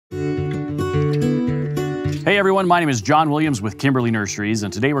Hey everyone, my name is John Williams with Kimberly Nurseries,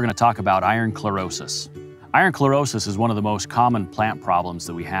 and today we're going to talk about iron chlorosis. Iron chlorosis is one of the most common plant problems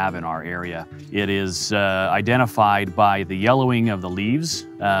that we have in our area. It is identified by the yellowing of the leaves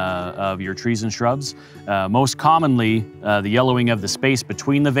of your trees and shrubs. Most commonly, the yellowing of the space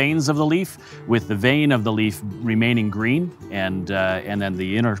between the veins of the leaf, with the vein of the leaf remaining green and then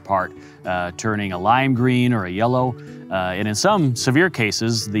the inner part turning a lime green or a yellow. And in some severe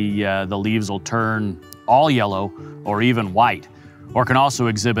cases, the leaves will turn all yellow or even white, or can also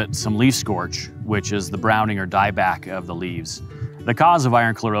exhibit some leaf scorch, which is the browning or dieback of the leaves. The cause of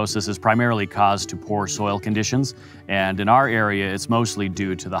iron chlorosis is primarily caused to poor soil conditions, and in our area it's mostly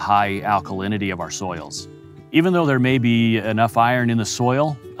due to the high alkalinity of our soils. Even though there may be enough iron in the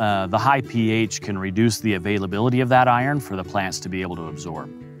soil, the high pH can reduce the availability of that iron for the plants to be able to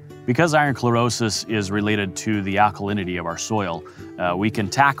absorb. Because iron chlorosis is related to the alkalinity of our soil, we can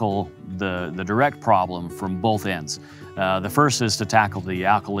tackle the direct problem from both ends. The first is to tackle the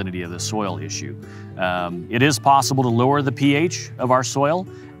alkalinity of the soil issue. It is possible to lower the pH of our soil.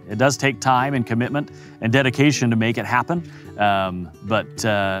 It does take time and commitment and dedication to make it happen, but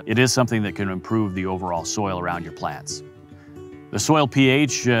it is something that can improve the overall soil around your plants. The soil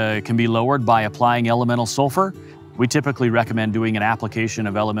pH can be lowered by applying elemental sulfur. We typically recommend doing an application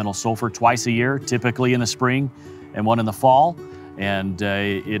of elemental sulfur twice a year, typically in the spring and one in the fall. And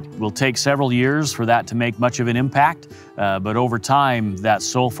it will take several years for that to make much of an impact, but over time, that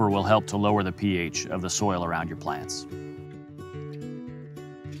sulfur will help to lower the pH of the soil around your plants.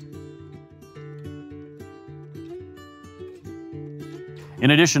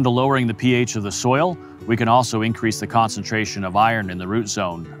 In addition to lowering the pH of the soil, we can also increase the concentration of iron in the root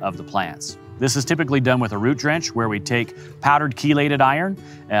zone of the plants. This is typically done with a root drench, where we take powdered chelated iron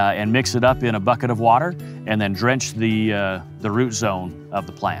and mix it up in a bucket of water and then drench the root zone of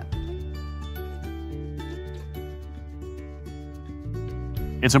the plant.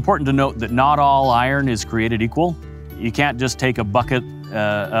 It's important to note that not all iron is created equal. You can't just take a bucket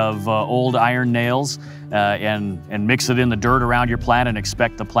of old iron nails and mix it in the dirt around your plant and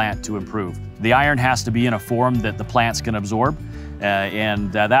expect the plant to improve. The iron has to be in a form that the plants can absorb.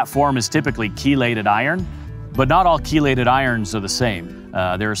 That form is typically chelated iron, but not all chelated irons are the same.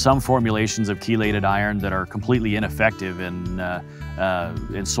 There are some formulations of chelated iron that are completely ineffective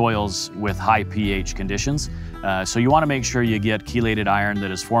in soils with high pH conditions. So you want to make sure you get chelated iron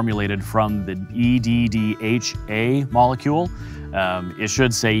that is formulated from the EDDHA molecule. It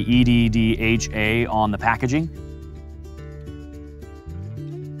should say EDDHA on the packaging.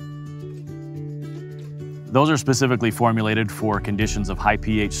 Those are specifically formulated for conditions of high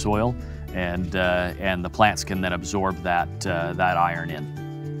pH soil, and the plants can then absorb that iron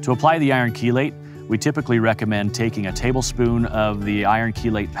in. To apply the iron chelate, we typically recommend taking a tablespoon of the iron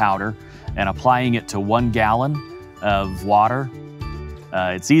chelate powder and applying it to 1 gallon of water.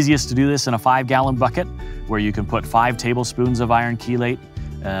 It's easiest to do this in a 5-gallon bucket, where you can put 5 tablespoons of iron chelate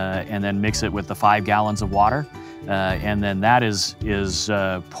and then mix it with the 5 gallons of water. And then that is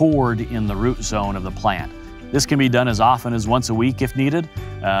poured in the root zone of the plant. This can be done as often as once a week if needed.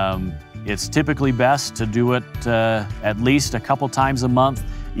 It's typically best to do it at least a couple times a month,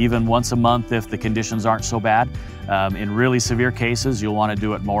 even once a month if the conditions aren't so bad. In really severe cases, you'll want to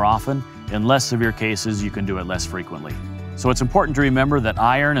do it more often. In less severe cases, you can do it less frequently. So it's important to remember that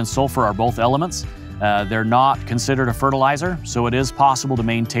iron and sulfur are both elements. They're not considered a fertilizer, so it is possible to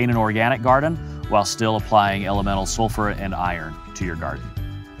maintain an organic garden while still applying elemental sulfur and iron to your garden.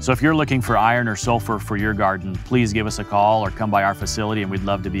 So if you're looking for iron or sulfur for your garden, please give us a call or come by our facility, and we'd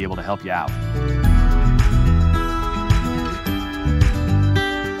love to be able to help you out.